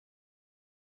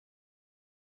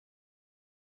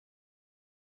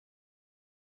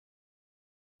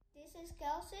This is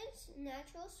Gelson's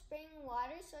natural spring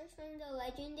water source from the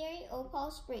legendary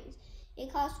Opal Springs.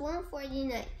 It costs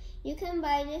 $1.49. You can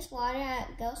buy this water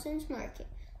at Gelson's Market.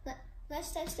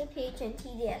 Let's test the pH and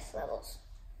TDS levels.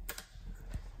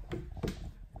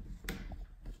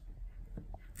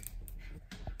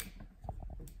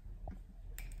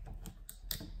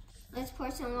 Let's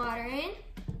pour some water in.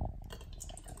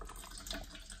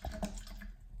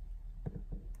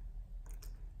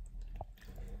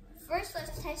 First,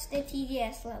 let's test the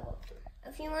TDS level.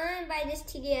 If you want to buy this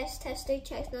TDS tester,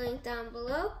 check the link down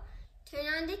below. Turn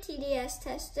on the TDS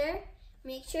tester,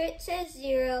 make sure it says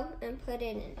 0, and put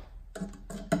it in.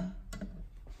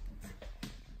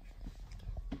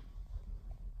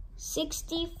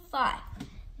 "65.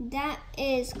 That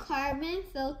is carbon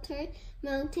filtered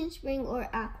mountain spring or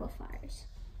aquifers.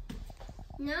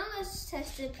 Now let's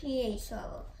test the pH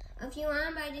level. If you want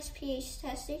to buy this pH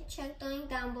tester, check the link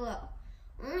down below.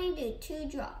 Only do 2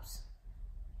 drops.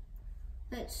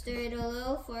 Let's stir it a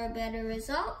little for a better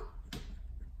result.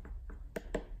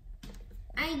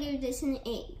 I give this an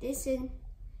 8. This is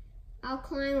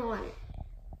alkaline water.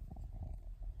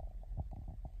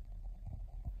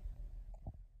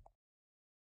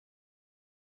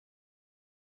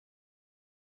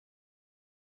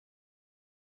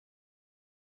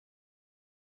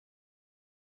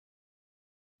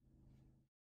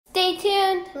 Stay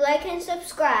tuned, like and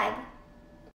subscribe.